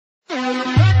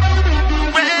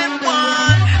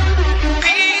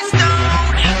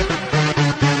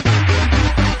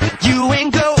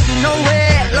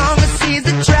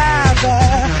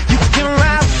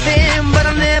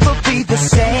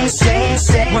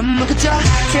One look at you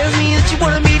tells me that you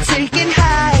wanna be taken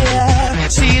higher.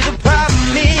 See, the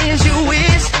problem is you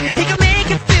wish he could make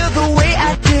you feel the way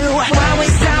I do. Why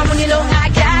waste time when you know I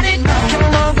got it? Come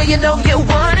along when you know you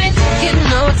want it. You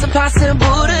know it's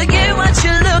impossible to get what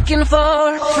you're looking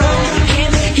for from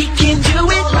him. He can do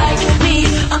it like me,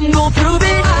 I'm gonna prove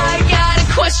it. I got a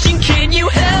question, can you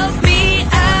help me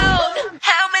out?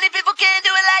 How many people can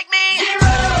do it like me? Zero.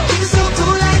 You're so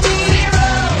cool like me. Zero.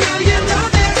 Girl, you know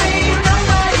there ain't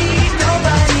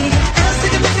nobody else that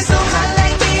can make me so hot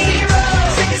like me. Zero.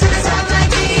 Take it to the top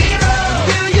like me. Zero.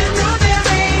 Girl, you know there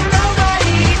ain't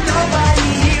nobody.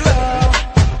 Zero.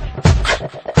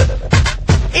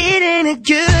 It ain't a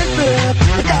good look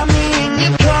without me in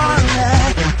your corner.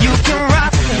 You can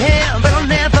rock the hell, but I'll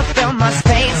never feel my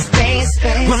space.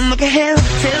 One look at him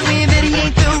tells me that he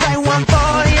ain't the right one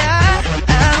for ya.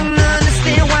 I don't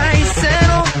understand why he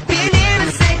settled being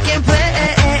in second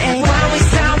place. Why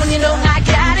waste time when you know I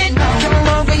got it? Come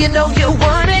along when you know you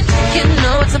want it. You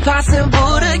know it's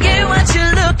impossible to get what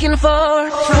you're looking for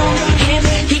from him.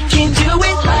 He can do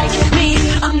it like me,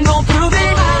 I'm gonna prove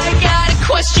it. I got a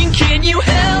question, can you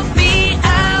help me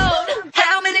out?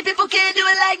 How many people can do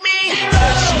it like me?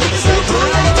 She's so cool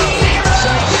like me.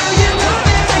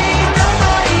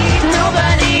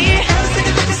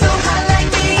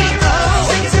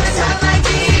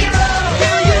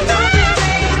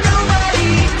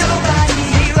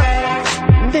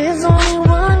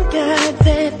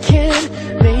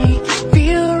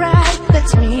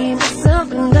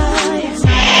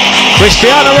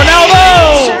 Cristiano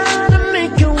Ronaldo!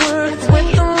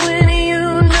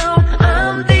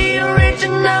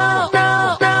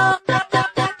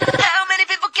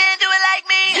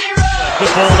 Good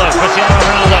ball though, Cristiano